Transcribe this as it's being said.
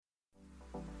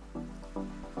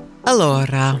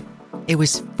Allora, it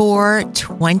was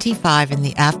 4:25 in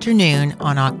the afternoon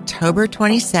on October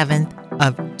 27th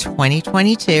of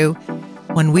 2022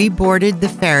 when we boarded the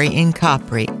ferry in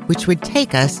Capri, which would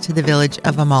take us to the village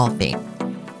of Amalfi.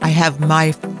 I have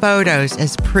my photos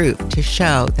as proof to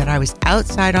show that I was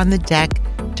outside on the deck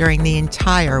during the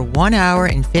entire 1 hour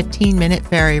and 15-minute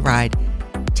ferry ride,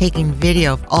 taking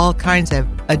video of all kinds of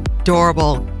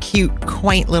adorable, cute,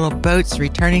 quaint little boats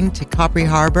returning to Capri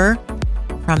Harbor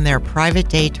from their private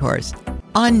day tours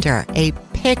under a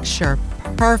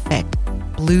picture-perfect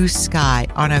blue sky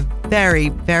on a very,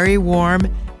 very warm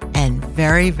and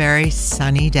very, very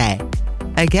sunny day.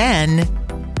 Again,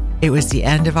 it was the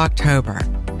end of October.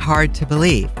 Hard to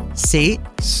believe. See?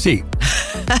 See.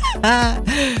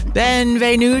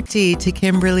 Benvenuti to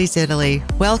Kimberly's Italy.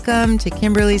 Welcome to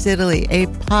Kimberly's Italy, a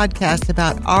podcast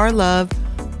about our love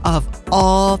of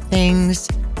all things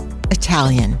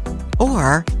Italian.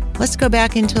 Or let's go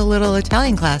back into a little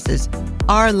Italian classes.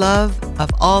 Our love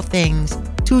of all things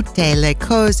tutte le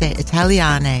cose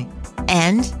italiane.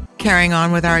 And carrying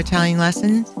on with our Italian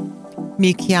lessons,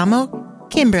 mi chiamo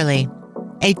Kimberly.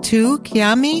 E tu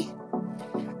chiami?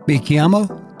 Mi chiamo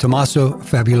Tommaso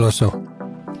Fabuloso.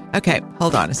 Okay,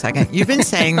 hold on a second. You've been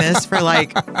saying this for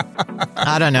 8,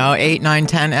 9,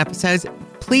 10 episodes.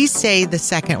 Please say the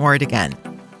second word again.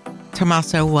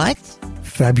 Tommaso what?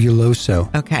 Fabuloso.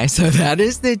 Okay, so that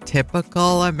is the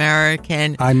typical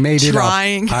American I made it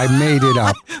trying. up. I made it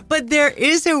up. But there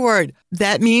is a word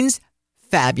that means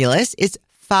fabulous. It's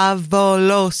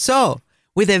favoloso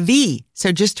with a V.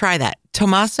 So just try that.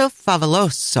 Tommaso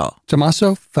Favoloso.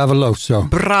 Tommaso Fabuloso.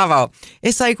 Bravo.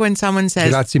 It's like when someone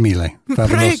says... Grazie mille.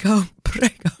 Fabuloso.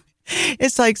 Prego.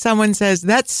 It's like someone says,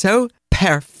 that's so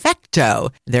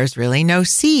perfecto. There's really no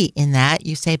C in that.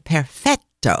 You say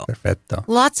perfetto. Perfetto.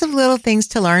 Lots of little things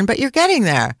to learn, but you're getting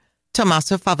there.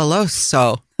 Tommaso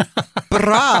Favoloso.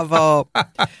 Bravo.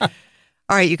 All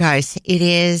right, you guys. It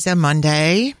is a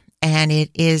Monday. And it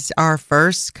is our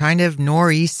first kind of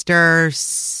nor'easter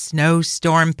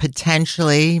snowstorm,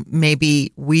 potentially.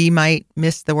 Maybe we might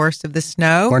miss the worst of the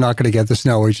snow. We're not going to get the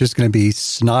snow. It's just going to be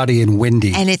snotty and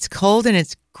windy. And it's cold and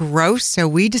it's gross. So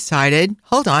we decided,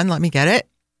 hold on, let me get it.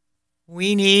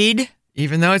 We need,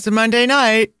 even though it's a Monday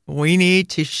night, we need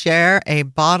to share a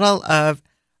bottle of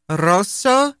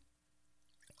Rosso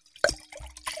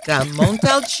da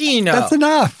Montalcino. That's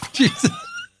enough. Jesus.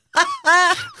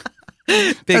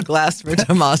 Big glass for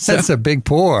Tommaso. That's a big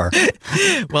pour.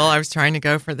 Well, I was trying to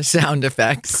go for the sound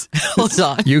effects. Hold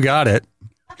on. You got it.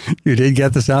 You did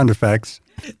get the sound effects.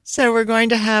 So we're going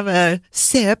to have a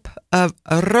sip of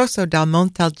Rosso da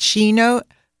Montalcino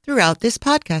throughout this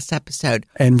podcast episode.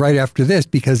 And right after this,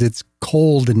 because it's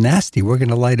cold and nasty, we're going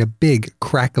to light a big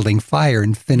crackling fire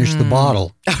and finish the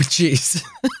bottle. Oh, jeez.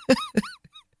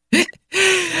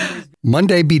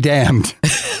 Monday be damned.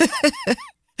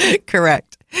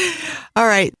 Correct. All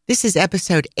right. This is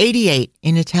episode 88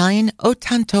 in Italian,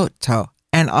 ottantotto.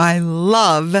 And I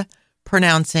love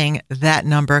pronouncing that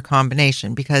number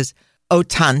combination because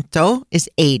ottanto is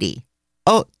 80.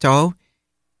 Otto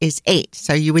is 8.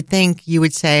 So you would think you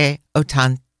would say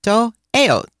ottanto e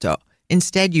otto.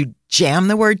 Instead, you jam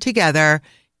the word together,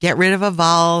 get rid of a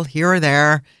vowel here or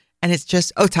there, and it's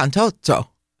just ottantotto.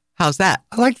 How's that?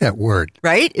 I like that word.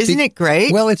 Right? Isn't it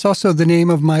great? Well, it's also the name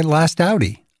of my last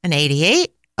Audi. An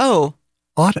 88? Oh.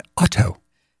 Otto.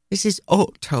 This is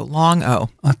Otto, long O.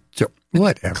 Otto.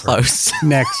 Whatever. Close.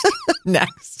 Next.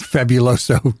 Next.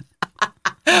 Fabuloso.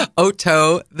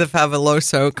 Otto, the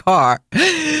Fabuloso car.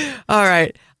 All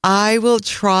right. I will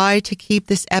try to keep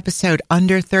this episode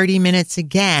under 30 minutes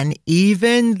again,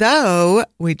 even though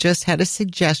we just had a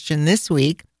suggestion this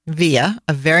week via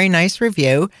a very nice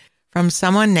review from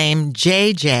someone named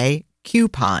JJ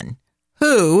Coupon,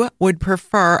 who would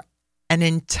prefer an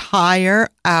entire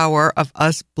hour of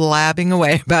us blabbing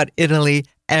away about Italy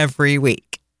every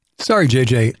week. Sorry,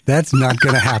 JJ, that's not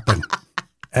going to happen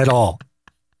at all.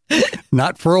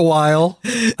 Not for a while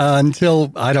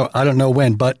until I don't know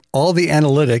when, but all the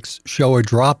analytics show a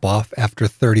drop off after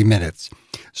 30 minutes.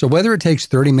 So whether it takes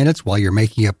 30 minutes while you're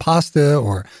making a pasta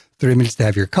or 30 minutes to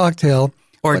have your cocktail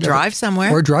or drive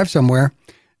somewhere,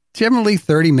 generally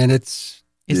 30 minutes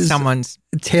is someone's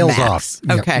tails max.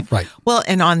 off. Okay. Yeah, right. Well,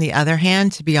 and on the other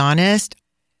hand, to be honest,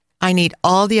 I need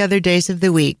all the other days of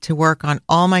the week to work on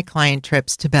all my client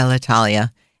trips to Bella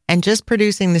Italia. And just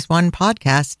producing this one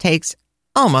podcast takes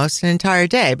almost an entire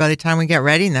day by the time we get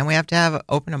ready. And then we have to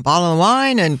open a bottle of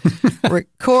wine and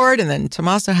record. And then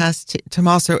Tommaso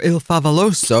Il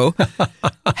Favoloso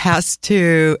has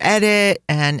to edit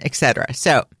and etc.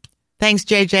 So thanks,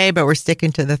 JJ, but we're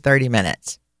sticking to the 30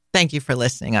 minutes. Thank you for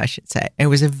listening, I should say. It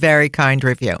was a very kind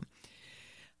review.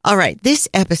 All right, this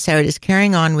episode is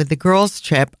carrying on with the girls'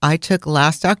 trip I took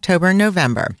last October and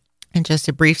November. And just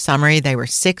a brief summary, they were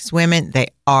 6 women. They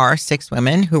are 6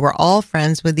 women who were all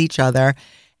friends with each other,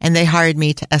 and they hired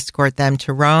me to escort them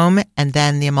to Rome and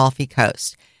then the Amalfi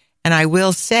Coast. And I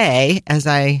will say, as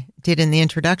I did in the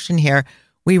introduction here,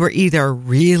 we were either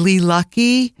really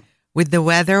lucky with the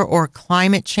weather or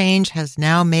climate change has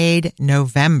now made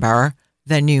November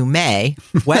the new May,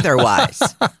 weather-wise.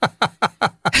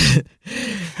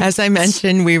 As I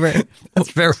mentioned, we were...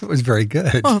 It was very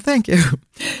good. Oh, thank you.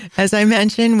 As I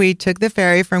mentioned, we took the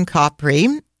ferry from Capri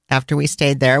after we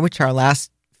stayed there, which our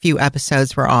last few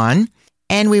episodes were on,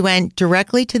 and we went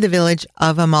directly to the village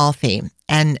of Amalfi.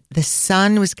 And the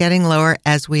sun was getting lower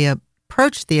as we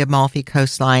approached the Amalfi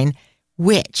Coastline,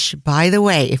 which, by the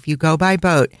way, if you go by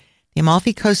boat, the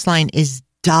Amalfi Coastline is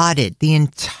dotted the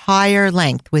entire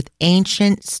length with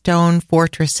ancient stone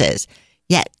fortresses.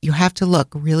 Yet you have to look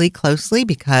really closely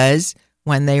because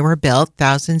when they were built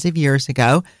thousands of years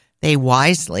ago, they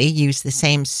wisely used the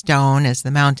same stone as the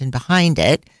mountain behind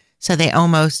it. So they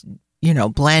almost,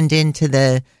 blend into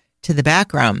the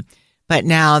background. But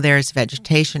now there's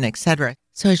vegetation, etc.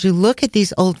 So as you look at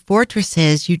these old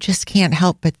fortresses, you just can't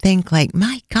help but think like,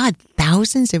 my God,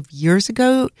 thousands of years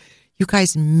ago, you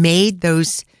guys made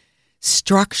those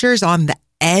structures on the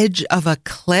edge of a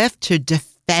cliff to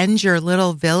defend your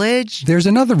little village. There's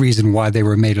another reason why they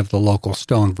were made of the local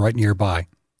stone right nearby.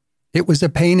 It was a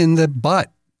pain in the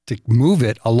butt to move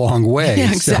it a long way.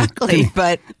 Yeah, exactly. So,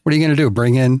 but what are you going to do?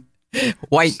 Bring in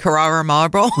white Carrara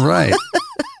marble? Right.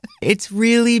 It's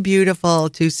really beautiful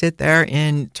to sit there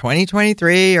in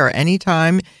 2023 or any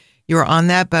time you're on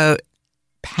that boat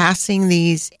passing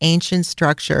these ancient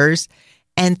structures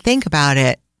and think about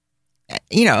it.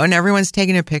 And everyone's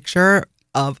taking a picture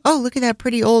of, oh, look at that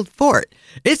pretty old fort.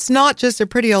 It's not just a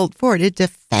pretty old fort. It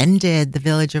defended the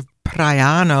village of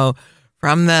Praiano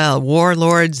from the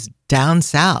warlords down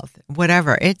south,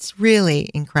 whatever. It's really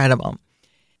incredible.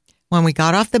 When we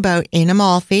got off the boat in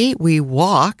Amalfi, we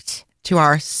walked to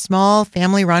our small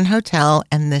family-run hotel,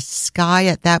 and the sky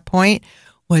at that point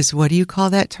was, what do you call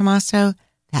that, Tommaso?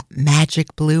 That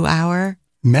magic blue hour?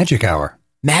 Magic hour.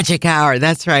 Magic hour.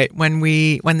 That's right. When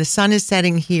the sun is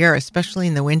setting here, especially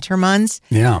in the winter months.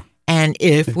 Yeah. And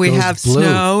if we have blue.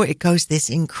 Snow, it goes this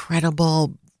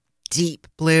incredible deep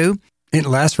blue. It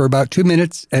lasts for about 2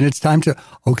 minutes, and it's time to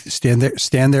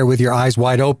stand there with your eyes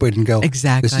wide open and go,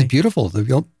 exactly. This is beautiful.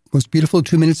 The most beautiful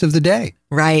 2 minutes of the day.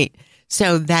 Right.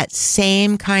 So that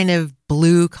same kind of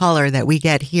blue color that we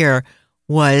get here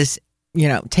was,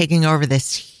 taking over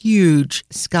this huge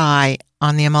sky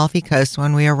on the Amalfi Coast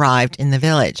when we arrived in the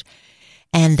village.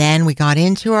 And then we got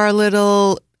into our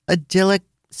little idyllic,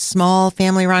 small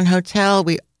family-run hotel.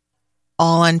 We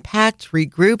all unpacked,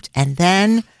 regrouped, and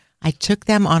then I took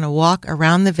them on a walk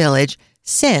around the village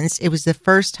since it was the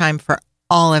first time for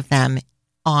all of them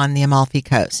on the Amalfi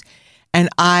Coast. And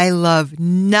I love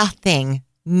nothing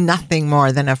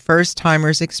more than a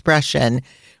first-timer's expression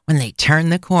when they turn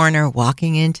the corner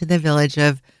walking into the village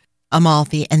of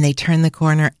Amalfi, and they turn the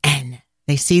corner and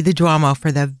they see the Duomo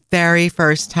for the very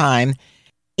first time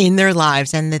in their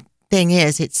lives. And the thing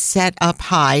is, it's set up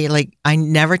high. Like, I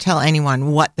never tell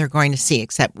anyone what they're going to see,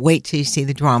 except wait till you see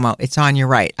the Duomo. It's on your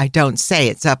right. I don't say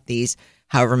it's up these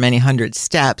however many hundred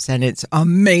steps and it's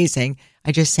amazing.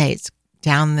 I just say it's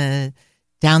down the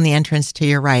entrance to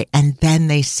your right. And then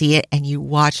they see it and you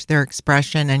watch their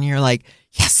expression and you're like,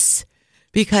 yes,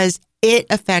 because it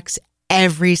affects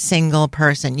every single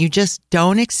person. You just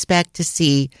don't expect to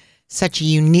see such a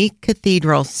unique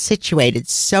cathedral situated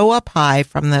so up high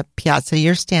from the piazza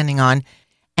you're standing on,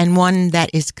 and one that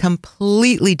is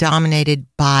completely dominated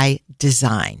by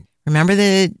design. Remember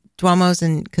the Duomos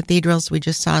and cathedrals we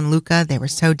just saw in Lucca? They were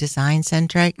so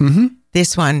design-centric. Mm-hmm.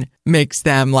 This one makes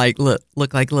them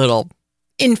look like little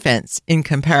infants in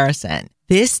comparison.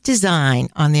 This design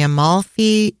on the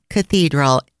Amalfi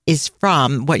Cathedral is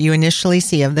from what you initially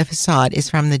see of the facade is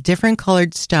from the different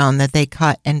colored stone that they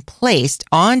cut and placed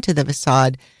onto the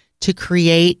facade to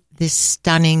create this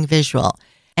stunning visual.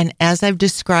 And as I've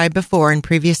described before in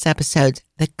previous episodes,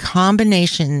 the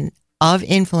combination of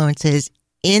influences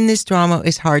in this Duomo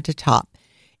is hard to top.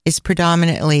 It's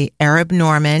predominantly Arab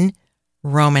Norman,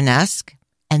 Romanesque,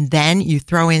 and then you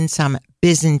throw in some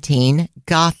Byzantine,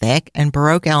 Gothic, and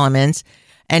Baroque elements,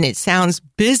 and it sounds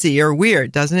busy or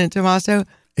weird, doesn't it, Tommaso?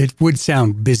 It would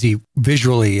sound busy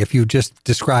visually if you just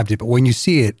described it, but when you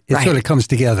see it, it sort of comes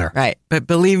together. Right. But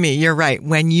believe me, you're right.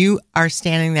 When you are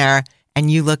standing there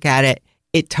and you look at it,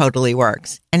 it totally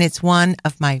works. And it's one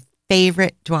of my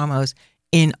favorite Duomos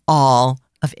in all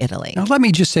of Italy. Now, let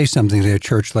me just say something there,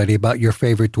 church lady, about your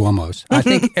favorite Duomos. I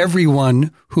think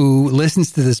everyone who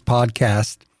listens to this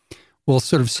podcast will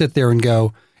sort of sit there and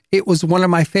go, it was one of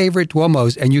my favorite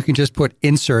Duomos, and you can just put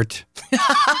insert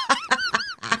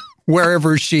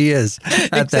wherever she is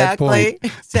at that point.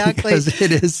 Exactly. Because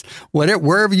it is,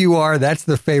 wherever you are, that's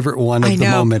the favorite one of the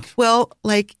moment. Well,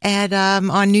 like at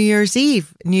on New Year's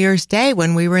Day,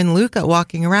 when we were in Lucca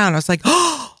walking around, I was like,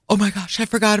 oh my gosh, I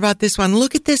forgot about this one.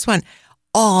 Look at this one.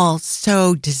 All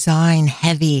so design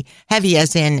heavy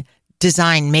as in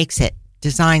design makes it.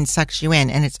 Design sucks you in.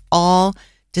 And it's all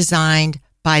designed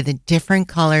by the different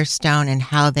color stone and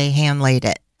how they hand laid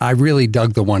it. I really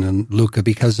dug the one in Lucca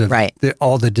because of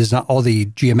all the design, all the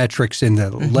geometrics and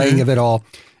the laying of it all.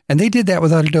 And they did that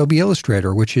without Adobe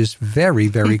Illustrator, which is very,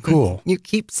 very cool. You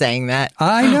keep saying that.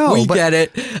 I know. We get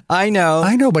it. I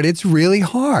know, but it's really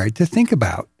hard to think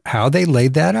about how they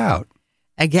laid that out.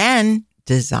 Again,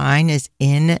 design is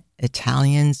in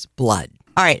Italians' blood.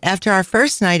 All right. After our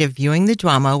first night of viewing the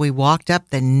Duomo, we walked up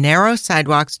the narrow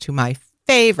sidewalks to my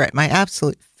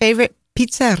absolute favorite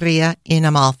pizzeria in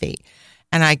Amalfi.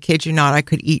 And I kid you not, I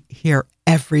could eat here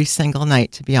every single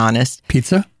night, to be honest.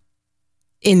 Pizza?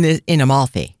 In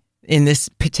Amalfi, in this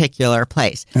particular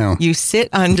place. Oh. You sit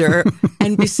under,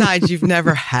 and besides, you've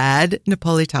never had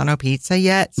Napolitano pizza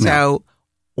yet. So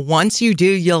once you do,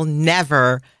 you'll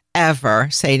never, ever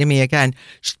say to me again,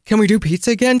 can we do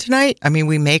pizza again tonight? I mean,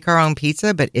 we make our own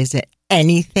pizza, but is it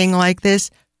anything like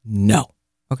this? No.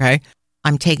 Okay.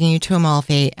 I'm taking you to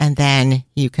Amalfi, and then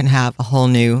you can have a whole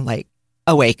new,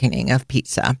 awakening of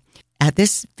pizza. At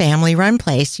this family-run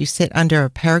place, you sit under a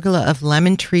pergola of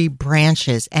lemon tree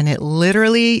branches, and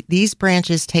these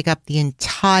branches take up the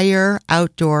entire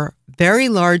outdoor, very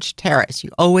large terrace. You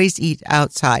always eat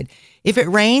outside. If it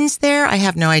rains there, I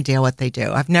have no idea what they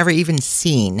do. I've never even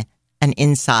seen an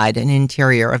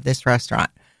interior of this restaurant.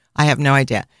 I have no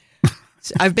idea.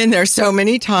 I've been there so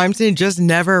many times, and it just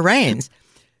never rains.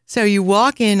 So you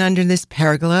walk in under this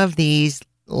pergola of these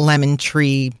lemon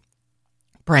tree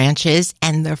branches,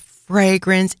 and the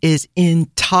fragrance is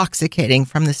intoxicating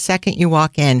from the second you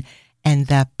walk in, and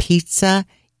the pizza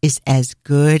is as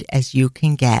good as you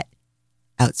can get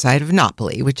outside of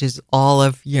Napoli, which is all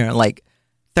of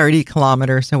 30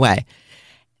 kilometers away.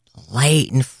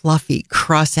 Light and fluffy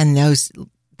crust, and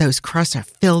those crusts are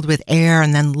filled with air,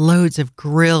 and then loads of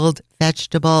grilled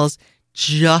vegetables,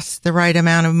 just the right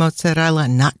amount of mozzarella,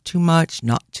 not too much,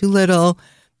 not too little,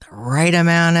 the right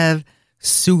amount of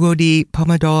sugo di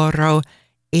pomodoro.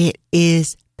 It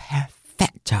is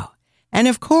perfetto. And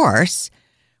of course,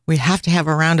 we have to have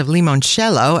a round of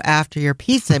limoncello after your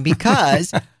pizza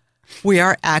because we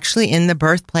are actually in the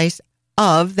birthplace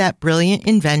of that brilliant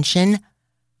invention,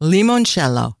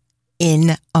 limoncello,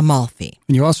 in Amalfi.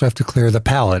 And you also have to clear the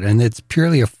palate, and it's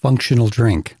purely a functional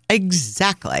drink.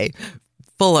 Exactly.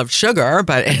 Full of sugar,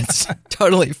 but it's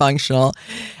totally functional.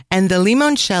 And the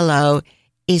limoncello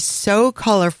is so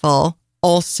colorful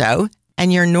also,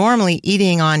 and you're normally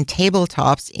eating on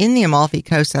tabletops in the Amalfi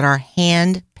Coast that are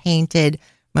hand-painted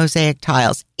mosaic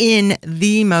tiles in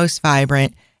the most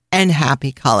vibrant and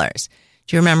happy colors.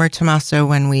 Do you remember, Tommaso,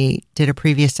 when we did a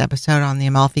previous episode on the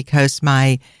Amalfi Coast,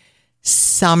 my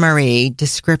summary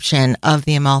description of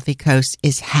the Amalfi Coast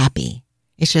is happy.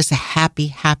 It's just a happy,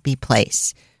 happy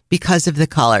place. Because of the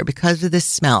color, because of the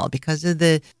smell, because of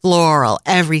the floral,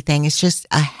 everything. It's just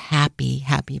a happy,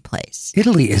 happy place.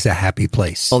 Italy is a happy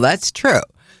place. Well, that's true.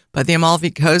 But the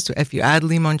Amalfi Coast, if you add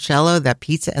limoncello, that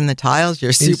pizza and the tiles,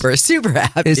 you're super, super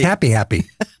happy. It's happy.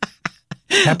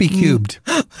 Happy cubed.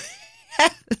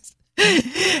 Yes.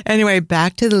 Anyway,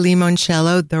 back to the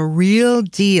limoncello. The real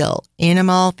deal in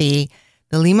Amalfi,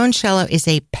 the limoncello is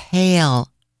a pale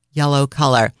yellow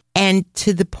color. And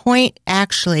to the point,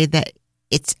 actually, that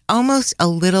it's almost a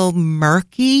little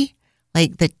murky,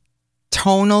 like the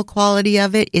tonal quality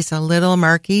of it is a little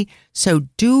murky. So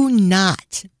do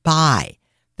not buy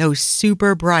those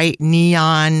super bright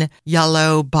neon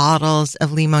yellow bottles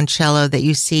of limoncello that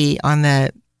you see on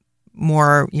the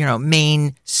more,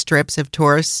 main strips of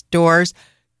tourist stores.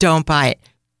 Don't buy it.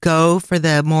 Go for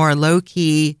the more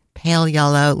low-key, pale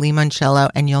yellow limoncello,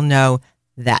 and you'll know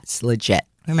that's legit.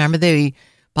 Remember the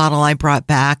bottle I brought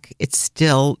back?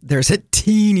 There's a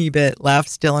teeny bit left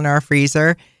still in our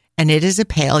freezer, and it is a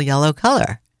pale yellow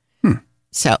color.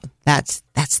 So that's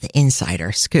the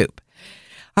insider scoop.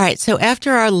 All right. So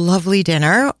after our lovely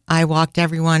dinner, I walked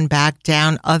everyone back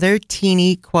down other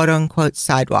teeny quote unquote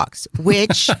sidewalks,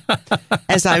 which,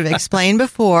 as I've explained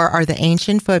before, are the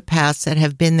ancient footpaths that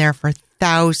have been there for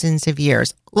thousands of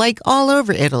years, like all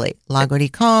over Italy. Lago di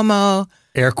Como.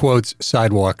 Air quotes,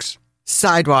 sidewalks.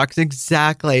 Sidewalks,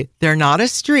 exactly. They're not a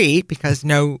street because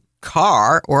no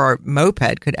car or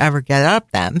moped could ever get up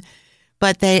them,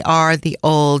 but they are the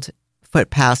old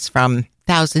footpaths from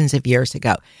thousands of years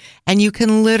ago. And you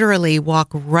can literally walk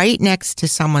right next to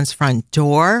someone's front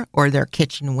door or their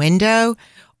kitchen window,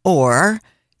 or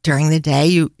during the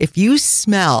day, if you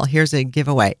smell, here's a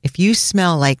giveaway. If you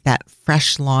smell like that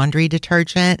fresh laundry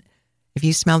detergent, if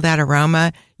you smell that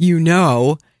aroma, you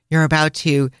know you're about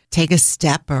to take a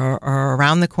step or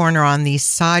around the corner on these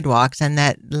sidewalks, and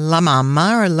that la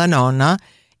mamma or la nonna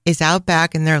is out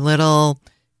back in their little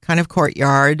kind of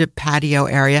courtyard patio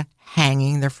area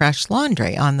hanging their fresh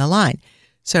laundry on the line.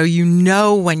 So you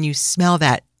know when you smell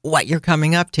that what you're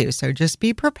coming up to. So just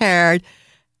be prepared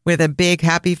with a big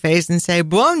happy face and say,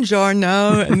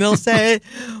 buongiorno. And they'll say,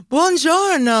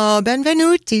 buongiorno,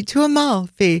 benvenuti to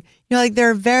Amalfi. Like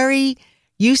they're very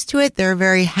used to it. They're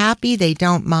very happy. They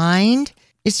don't mind.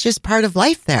 It's just part of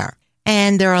life there.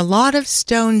 And there are a lot of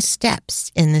stone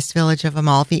steps in this village of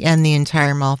Amalfi and the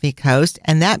entire Amalfi Coast.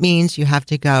 And that means you have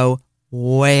to go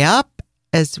way up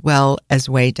as well as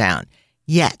way down.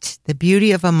 Yet, the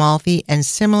beauty of Amalfi and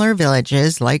similar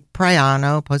villages like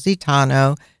Praiano,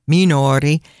 Positano,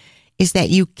 Minori, is that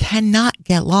you cannot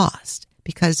get lost,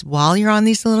 because while you're on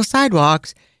these little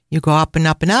sidewalks, you go up and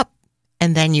up and up,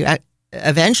 and then you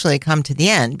eventually come to the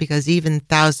end, because even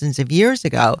thousands of years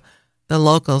ago, the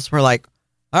locals were like,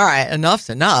 all right, enough's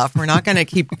enough. We're not going to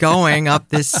keep going up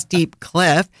this steep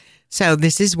cliff. So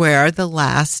this is where the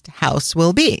last house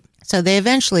will be. So they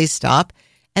eventually stop.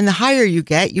 And the higher you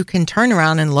get, you can turn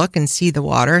around and look and see the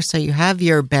water. So you have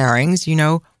your bearings, you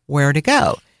know where to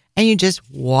go. And you just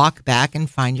walk back and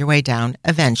find your way down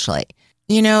eventually.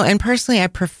 And personally, I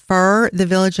prefer the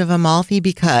village of Amalfi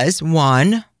because,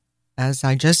 one, as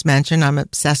I just mentioned, I'm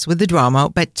obsessed with the Duomo.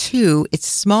 But two, it's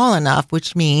small enough,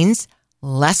 which means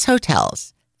less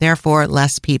hotels, therefore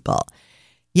less people.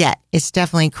 Yet it's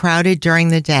definitely crowded during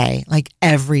the day, like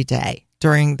every day,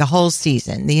 during the whole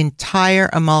season. The entire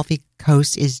Amalfi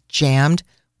Coast is jammed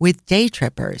with day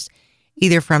trippers,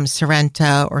 either from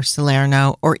Sorrento or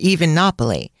Salerno or even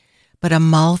Napoli. But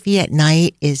Amalfi at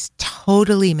night is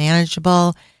totally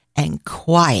manageable and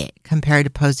quiet compared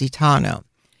to Positano.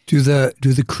 Do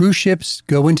the cruise ships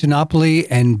go into Napoli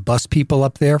and bus people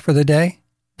up there for the day?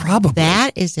 Probably.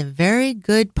 That is a very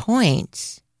good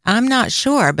point. I'm not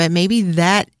sure, but maybe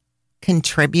that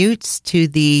contributes to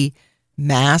the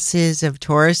masses of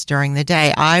tourists during the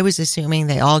day. I was assuming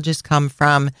they all just come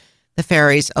from the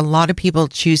ferries. A lot of people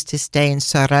choose to stay in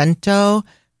Sorrento,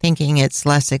 thinking it's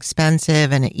less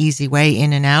expensive and an easy way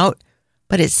in and out.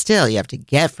 But it's still, you have to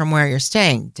get from where you're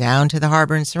staying down to the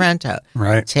harbor in Sorrento.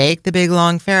 Right. Take the big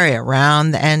long ferry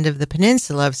around the end of the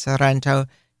peninsula of Sorrento,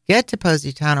 get to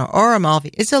Positano or Amalfi.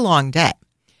 It's a long day.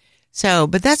 So,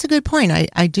 but that's a good point.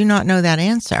 I do not know that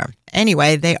answer.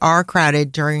 Anyway, they are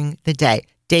crowded during the day.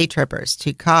 Day trippers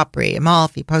to Capri,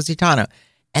 Amalfi, Positano.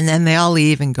 And then they all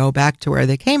leave and go back to where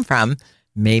they came from.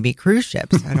 Maybe cruise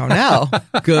ships. I don't know.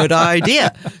 Good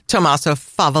idea. Tommaso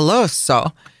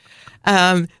Favoloso.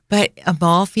 But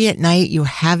Amalfi at night, you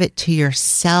have it to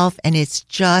yourself, and it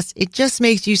just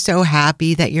makes you so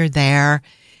happy that you're there.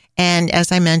 And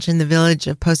as I mentioned, the village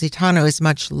of Positano is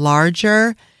much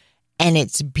larger, and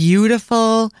it's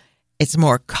beautiful. It's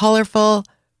more colorful,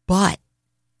 but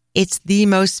it's the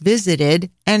most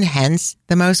visited and hence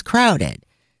the most crowded.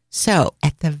 So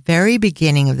at the very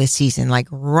beginning of the season, like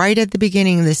right at the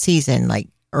beginning of the season, like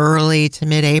early to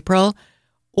mid-April,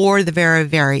 or the very,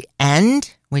 very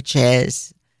end, which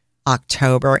is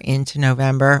October into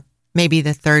November, maybe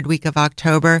the third week of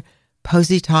October,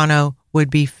 Positano would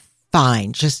be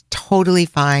fine, just totally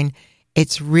fine.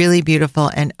 It's really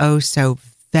beautiful and oh so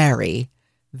very,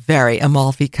 very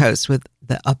Amalfi Coast with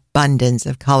the abundance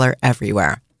of color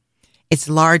everywhere. It's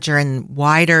larger and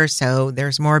wider, so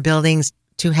there's more buildings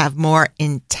to have more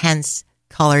intense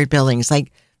colored buildings,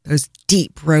 like those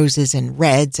deep roses and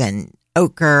reds and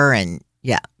ochre and,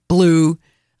 blue.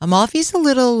 Amalfi's a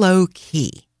little low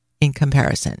key in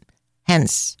comparison.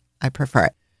 Hence, I prefer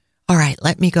it. All right,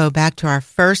 let me go back to our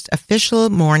first official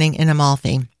morning in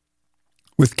Amalfi.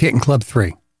 With Kitten Club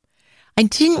 3. I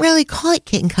didn't really call it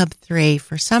Kitten Club 3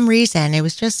 for some reason. It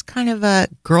was just kind of a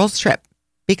girls' trip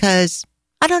because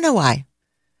I don't know why.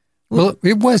 Well,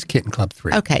 it was Kitten Club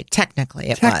 3. Okay, technically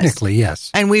it was. Technically,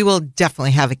 yes. And we will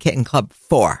definitely have a Kitten Club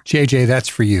 4. JJ, that's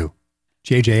for you.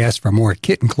 JJ asked for more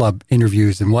Kitten Club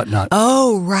interviews and whatnot.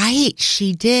 Oh, right.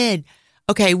 She did.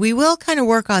 Okay, we will kind of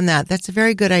work on that. That's a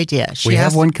very good idea. We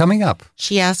have one coming up.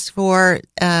 She asked for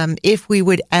if we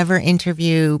would ever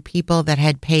interview people that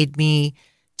had paid me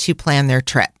to plan their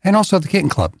trip. And also the Kitten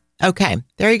Club. Okay,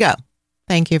 there you go.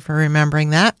 Thank you for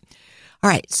remembering that. All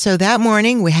right. So that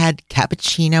morning we had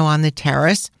cappuccino on the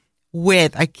terrace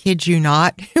with, I kid you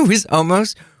not, it was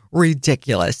almost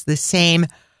ridiculous. The same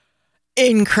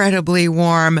incredibly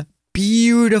warm,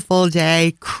 beautiful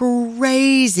day,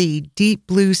 crazy deep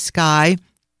blue sky.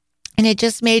 And it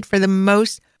just made for the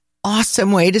most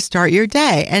awesome way to start your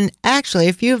day. And actually,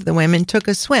 a few of the women took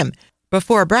a swim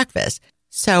before breakfast.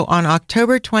 So on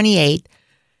October 28th,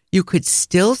 you could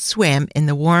still swim in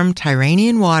the warm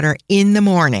Tyrrhenian water in the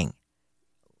morning.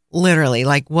 Literally,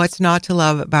 like what's not to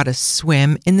love about a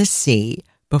swim in the sea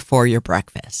before your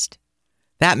breakfast?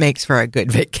 That makes for a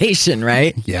good vacation,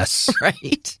 right? Yes.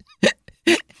 Right.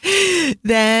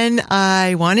 Then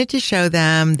I wanted to show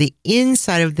them the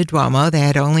inside of the Duomo. They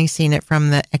had only seen it from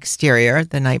the exterior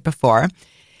the night before.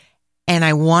 And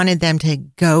I wanted them to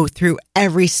go through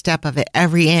every step of it,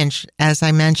 every inch. As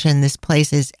I mentioned, this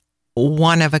place is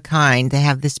one of a kind. They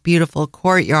have this beautiful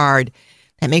courtyard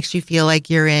that makes you feel like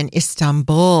you're in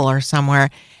Istanbul or somewhere.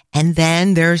 And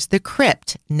then there's the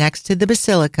crypt next to the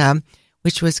basilica,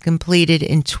 which was completed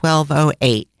in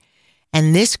 1208.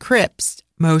 And this crypt's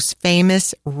most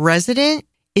famous resident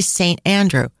is St.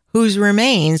 Andrew, whose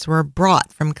remains were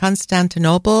brought from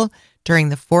Constantinople during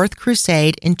the Fourth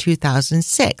Crusade in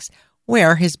 2006,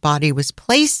 where his body was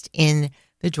placed in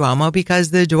the Duomo because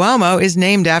the Duomo is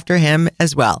named after him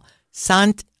as well,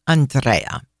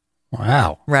 Sant'Andrea.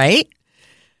 Wow. Right?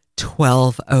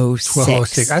 1206.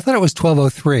 1206. I thought it was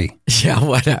 1203. Yeah,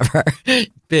 whatever.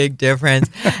 Big difference.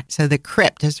 So the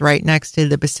crypt is right next to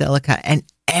the basilica. And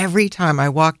every time I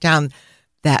walk down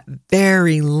that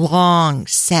very long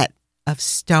set of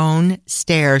stone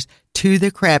stairs to the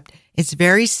crypt, it's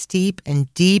very steep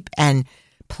and deep and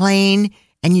plain.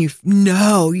 And you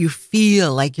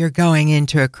feel like you're going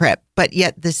into a crypt. But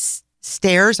yet the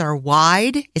stairs are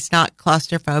wide. It's not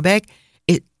claustrophobic.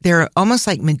 They're almost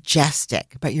like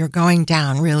majestic, but you're going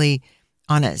down really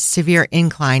on a severe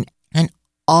incline. And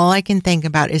all I can think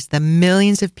about is the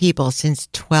millions of people since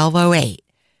 1208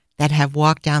 that have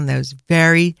walked down those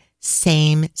very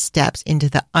same steps into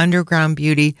the underground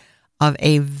beauty of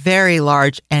a very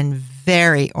large and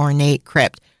very ornate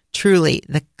crypt. Truly,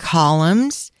 the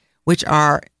columns, which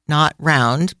are not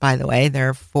round, by the way,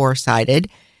 they're four-sided.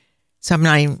 So I'm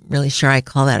not even really sure I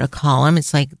call that a column.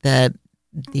 It's like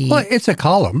well, it's a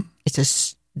column.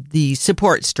 It's the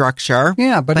support structure.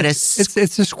 Yeah, but it's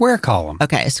a square column.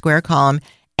 Okay, a square column.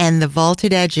 And the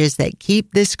vaulted edges that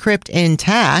keep this crypt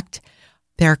intact,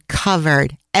 they're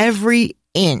covered. Every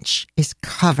inch is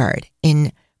covered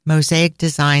in mosaic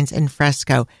designs and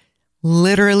fresco.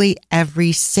 Literally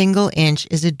every single inch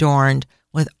is adorned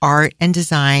with art and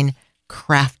design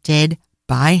crafted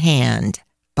by hand,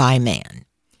 by man.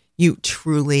 You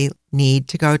truly need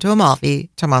to go to Amalfi,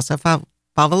 Tommaso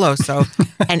Favoloso,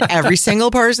 and every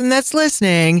single person that's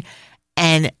listening,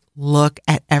 and look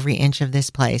at every inch of this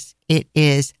place. It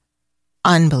is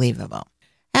unbelievable.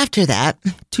 After that,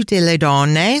 tutte le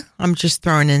donne, I'm just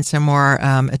throwing in some more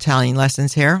Italian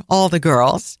lessons here. All the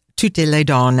girls, tutte le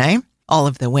donne, all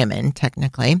of the women,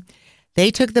 technically,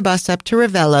 they took the bus up to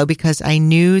Ravello because I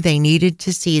knew they needed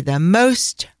to see the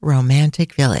most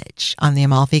romantic village on the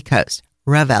Amalfi Coast,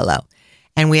 Ravello.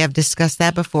 And we have discussed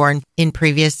that before in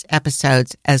previous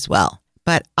episodes as well.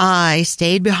 But I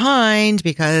stayed behind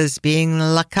because being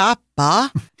La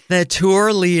Capa, the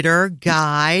tour leader,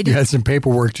 guide. You had some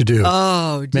paperwork to do.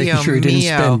 Oh, Dio Making sure you didn't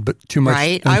spend too much.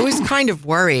 Right? I was kind of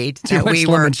worried that we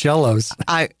were... limoncellos.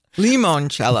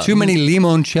 Limoncello. Too many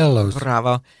limoncellos.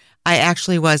 Bravo. I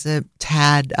actually was a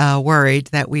tad worried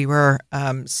that we were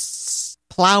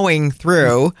plowing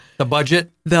through the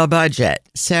budget.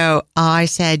 So I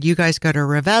said, you guys go to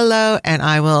Ravello and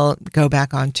I will go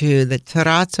back onto the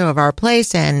terrazzo of our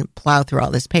place and plow through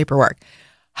all this paperwork.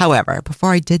 However,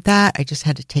 before I did that, I just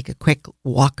had to take a quick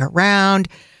walk around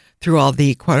through all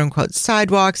the quote unquote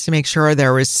sidewalks to make sure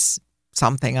there was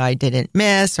something I didn't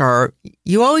miss, or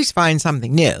you always find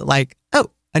something new, like,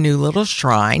 a new little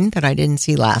shrine that I didn't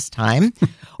see last time,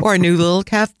 or a new little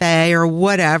cafe or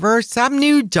whatever, some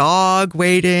new dog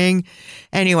waiting.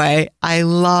 Anyway, I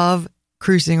love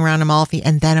cruising around Amalfi.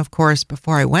 And then, of course,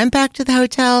 before I went back to the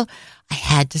hotel, I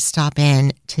had to stop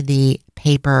in to the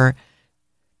paper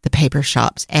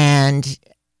shops. And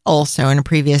also in a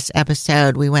previous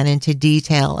episode, we went into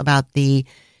detail about the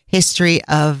history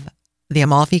of the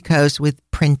Amalfi Coast with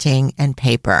printing and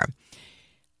paper.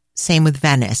 Same with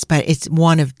Venice, but it's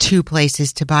one of two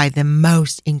places to buy the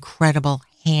most incredible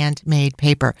handmade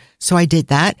paper. So I did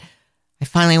that. I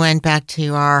finally went back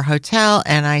to our hotel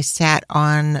and I sat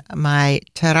on my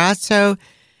terrazzo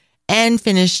and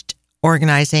finished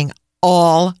organizing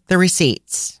all the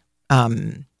receipts.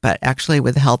 but actually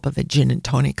with the help of a gin and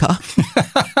tonica.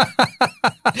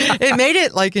 It made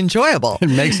it like enjoyable. It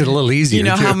makes it a little easier. You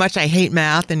know too. how much I hate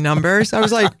math and numbers? I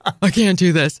was like, I can't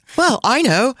do this. Well, I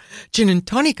know gin and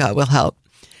tonica will help.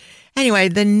 Anyway,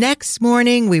 the next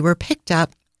morning we were picked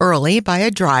up early by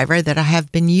a driver that I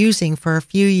have been using for a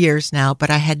few years now, but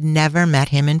I had never met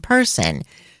him in person.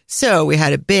 So we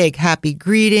had a big happy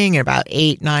greeting at about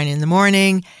 8, 9 in the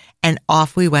morning, and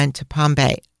off we went to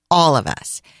Pompeii, all of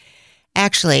us.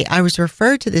 Actually, I was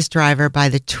referred to this driver by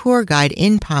the tour guide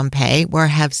in Pompeii, where I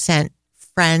have sent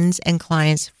friends and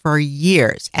clients for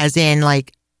years, as in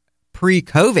like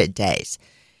pre-COVID days.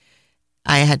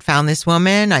 I had found this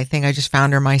woman. I think I just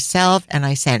found her myself, and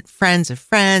I sent friends of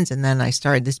friends, and then I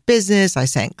started this business. I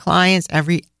sent clients.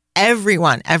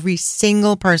 Everyone, every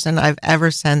single person I've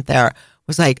ever sent there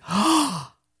was like,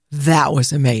 oh, that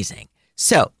was amazing.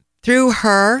 So through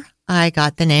her, I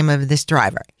got the name of this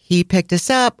driver. He picked us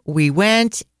up. We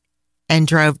went and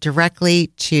drove directly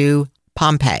to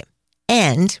Pompeii.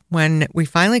 And when we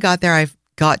finally got there, I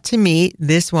got to meet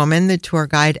this woman, the tour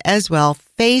guide, as well,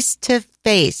 face to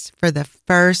face for the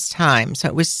first time. So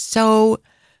it was so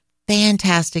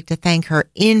fantastic to thank her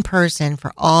in person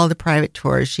for all the private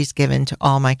tours she's given to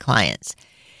all my clients.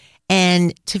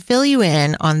 And to fill you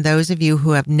in on those of you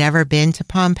who have never been to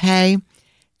Pompeii,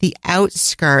 the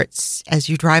outskirts, as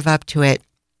you drive up to it,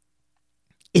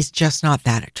 is just not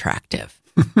that attractive.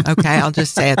 Okay, I'll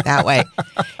just say it that way.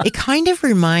 It kind of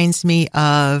reminds me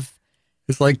of...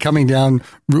 It's like coming down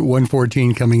Route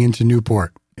 114 coming into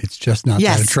Newport. It's just not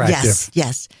that attractive.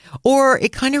 Yes. Or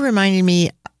it kind of reminded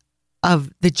me of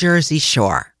the Jersey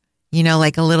Shore. You know,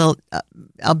 like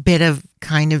a bit of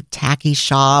kind of tacky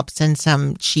shops and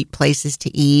some cheap places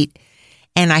to eat.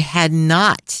 And I had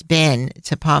not been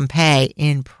to Pompeii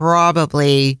in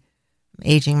probably,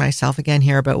 aging myself again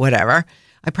here, but whatever.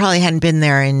 I probably hadn't been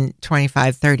there in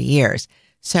 25, 30 years.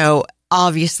 So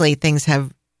obviously things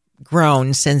have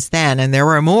grown since then, and there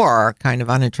were more kind of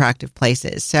unattractive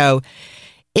places. So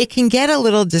it can get a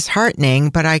little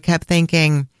disheartening, but I kept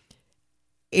thinking,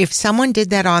 if someone did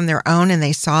that on their own and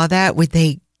they saw that, would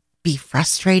they be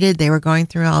frustrated? They were going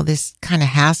through all this kind of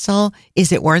hassle.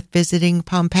 Is it worth visiting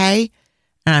Pompeii?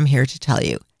 And I'm here to tell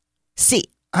you, see.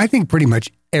 I think pretty much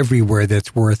everywhere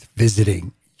that's worth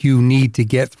visiting, you need to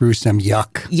get through some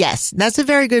yuck. Yes, that's a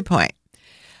very good point.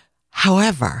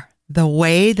 However, the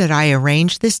way that I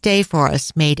arranged this day for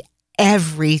us made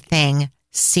everything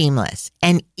seamless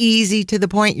and easy to the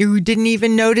point you didn't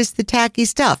even notice the tacky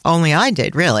stuff. Only I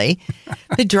did, really.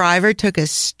 The driver took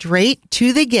us straight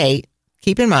to the gate.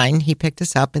 Keep in mind, he picked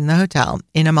us up in the hotel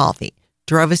in Amalfi,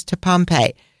 drove us to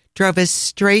Pompeii, drove us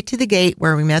straight to the gate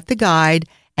where we met the guide,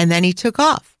 and then he took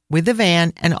off with the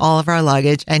van and all of our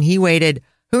luggage, and he waited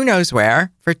who knows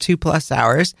where for 2+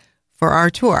 hours for our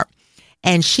tour.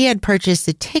 And she had purchased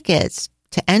the tickets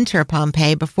to enter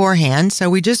Pompeii beforehand, so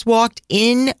we just walked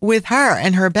in with her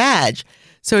and her badge.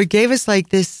 So it gave us like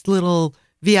this little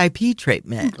VIP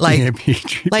treatment,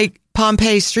 like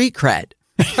Pompeii street cred.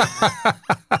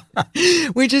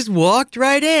 We just walked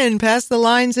right in past the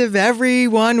lines of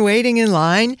everyone waiting in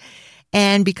line.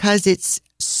 And because it's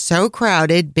so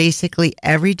crowded basically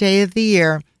every day of the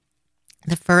year,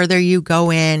 the further you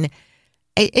go in,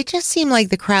 it just seemed like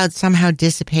the crowd somehow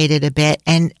dissipated a bit.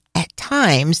 And at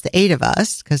times, the 8 of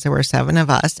us, because there were 7 of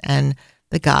us and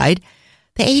the guide,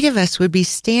 the 8 of us would be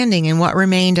standing in what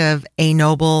remained of a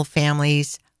noble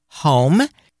family's home.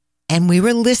 And we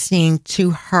were listening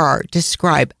to her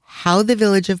describe how the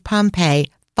village of Pompeii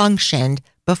functioned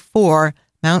before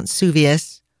Mount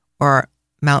Vesuvius, or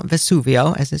Mount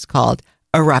Vesuvio, as it's called,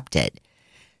 erupted.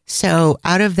 So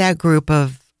out of that group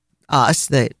of us,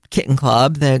 the kitten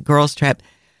club, the girls trip,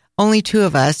 only 2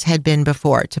 of us had been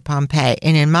before to Pompeii.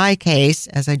 And in my case,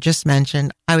 as I just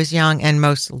mentioned, I was young and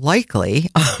most likely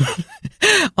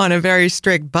on a very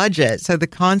strict budget. So the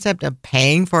concept of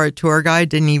paying for a tour guide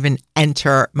didn't even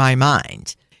enter my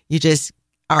mind. You just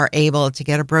are able to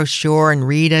get a brochure and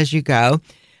read as you go.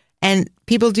 And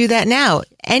people do that now.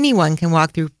 Anyone can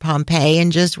walk through Pompeii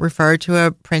and just refer to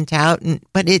a printout,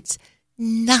 but it's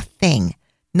nothing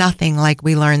like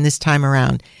we learned this time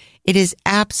around. It is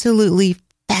absolutely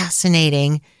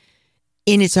fascinating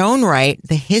in its own right,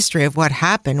 the history of what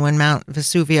happened when Mount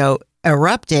Vesuvio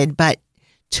erupted, but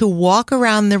to walk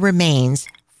around the remains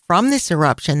from this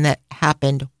eruption that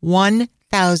happened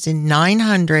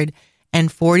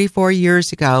 1,944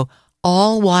 years ago,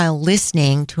 all while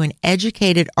listening to an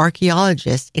educated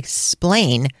archaeologist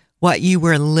explain what you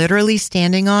were literally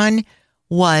standing on,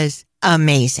 was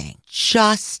amazing.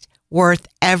 Just worth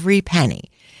every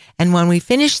penny. And when we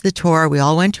finished the tour, we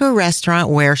all went to a restaurant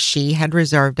where she had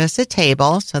reserved us a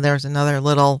table. So there was another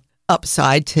little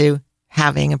upside to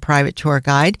having a private tour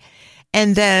guide.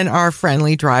 And then our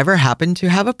friendly driver happened to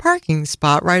have a parking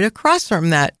spot right across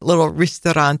from that little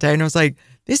ristorante. And I was like,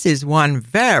 this is one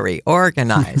very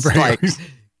organized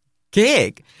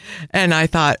gig. And I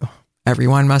thought,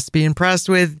 everyone must be impressed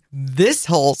with this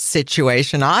whole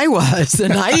situation. I was,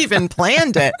 and I even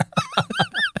planned it.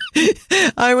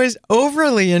 I was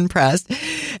overly impressed.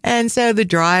 And so the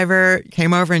driver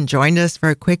came over and joined us for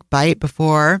a quick bite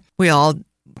before we all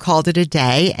called it a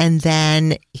day. And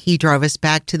then he drove us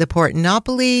back to the port in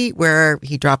Napoli, where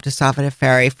he dropped us off at a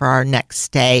ferry for our next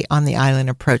stay on the island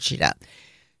of Procida.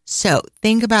 So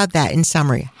think about that in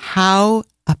summary. How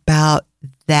about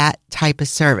that type of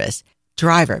service?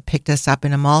 Driver picked us up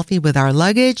in Amalfi with our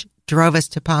luggage, drove us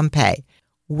to Pompeii,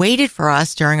 waited for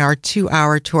us during our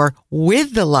 2-hour tour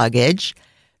with the luggage,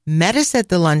 met us at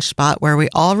the lunch spot where we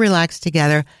all relaxed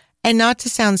together. And not to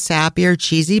sound sappy or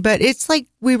cheesy, but it's like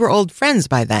we were old friends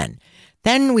by then.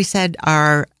 Then we said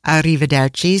our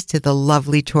arrivedercis to the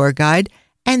lovely tour guide,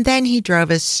 and then he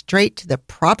drove us straight to the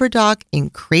proper dock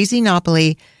in crazy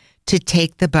Napoli to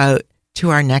take the boat to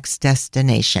our next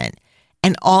destination.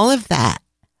 And all of that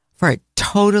for a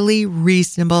totally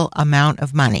reasonable amount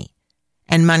of money.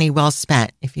 And money well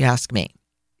spent, if you ask me.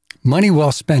 Money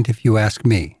well spent, if you ask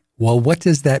me. Well, what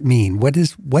does that mean?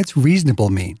 What's reasonable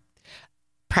mean?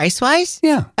 Price-wise?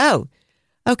 Yeah. Oh,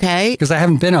 okay. Because I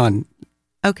haven't been on.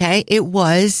 Okay. It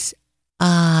was,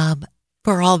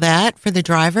 for all that, for the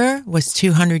driver, was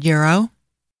 €200.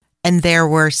 And there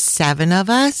were 7 of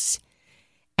us.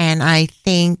 And I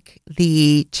think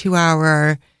the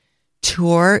 2-hour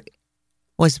tour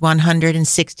was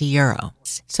 €160.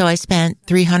 So I spent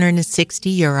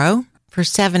 €360 for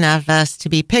 7 of us to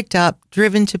be picked up,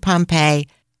 driven to Pompeii,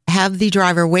 have the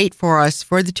driver wait for us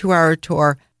for the 2-hour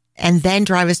tour, and then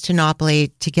drive us to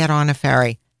Napoli to get on a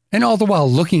ferry. And all the while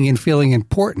looking and feeling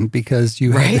important because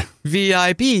you had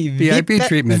VIP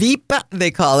treatment. VIP,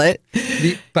 they call it.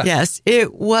 VIP. Yes,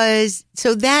 it was.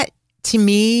 So that, to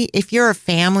me, if you're a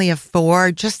family of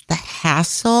 4, just the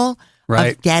hassle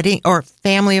of getting, or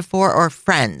family of 4 or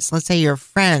friends. Let's say you're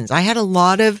friends. I had a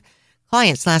lot of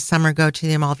clients last summer go to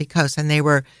the Amalfi Coast, and they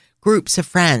were groups of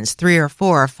friends, 3 or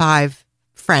 4 or 5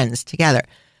 friends together.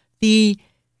 The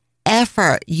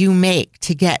effort you make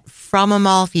to get from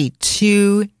Amalfi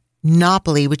to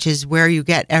Napoli, which is where you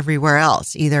get everywhere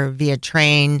else, either via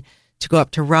train to go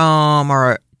up to Rome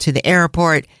or to the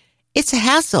airport, it's a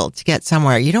hassle to get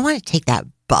somewhere. You don't want to take that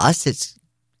bus. It's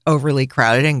overly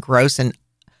crowded and gross and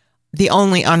the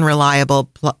only unreliable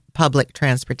public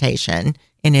transportation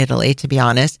in Italy, to be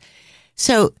honest.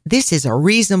 So this is a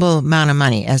reasonable amount of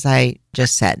money, as I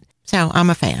just said. So I'm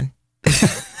a fan.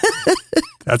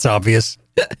 That's obvious.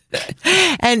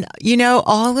 And, you know,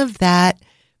 all of that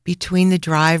between the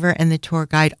driver and the tour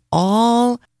guide,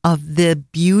 all of the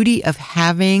beauty of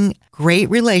having great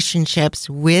relationships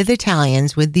with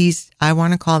Italians, with these, I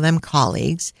want to call them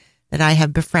colleagues that I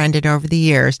have befriended over the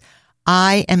years,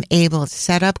 I am able to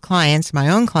set up clients, my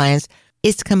own clients.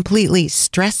 It's completely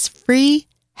stress-free,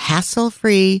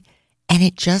 hassle-free, and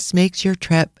it just makes your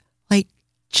trip like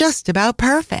just about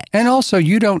perfect. And also,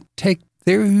 you don't take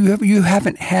there. You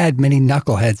haven't had many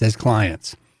knuckleheads as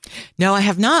clients. No, I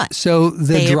have not. So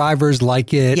the drivers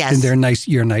like it, yes. And they're nice.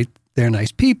 They're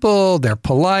nice people. They're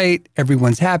polite.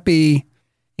 Everyone's happy.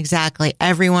 Exactly.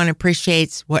 Everyone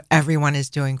appreciates what everyone is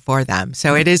doing for them.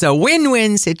 So it is a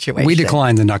win-win situation. We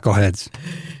decline the knuckleheads.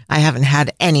 I haven't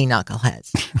had any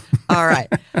knuckleheads. All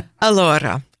right.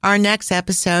 Allora, our next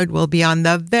episode will be on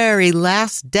the very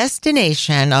last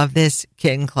destination of this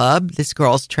kitten club, this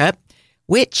girls' trip,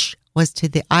 which was to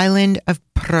the island of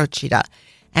Procida.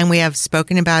 And we have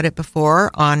spoken about it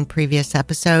before on previous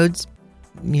episodes,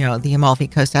 you know, the Amalfi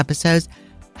Coast episodes.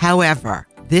 However,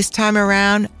 this time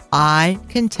around, I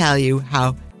can tell you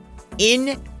how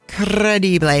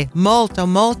incredibile, molto,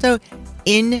 molto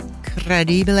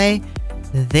incredibile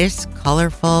this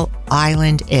colorful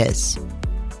island is.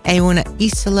 È una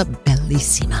isola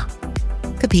bellissima.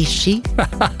 Capisci?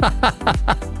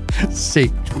 See.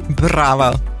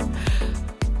 Bravo.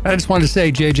 I just wanted to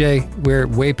say, JJ, we're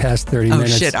way past 30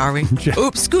 minutes. Oh, shit, are we?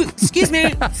 Oops, excuse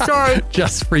me. Sorry.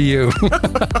 Just for you.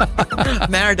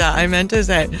 Merda, I meant to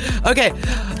say. Okay,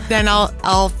 then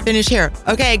I'll finish here.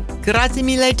 Okay, grazie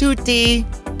mille tutti.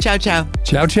 Ciao, ciao.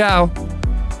 Ciao, ciao.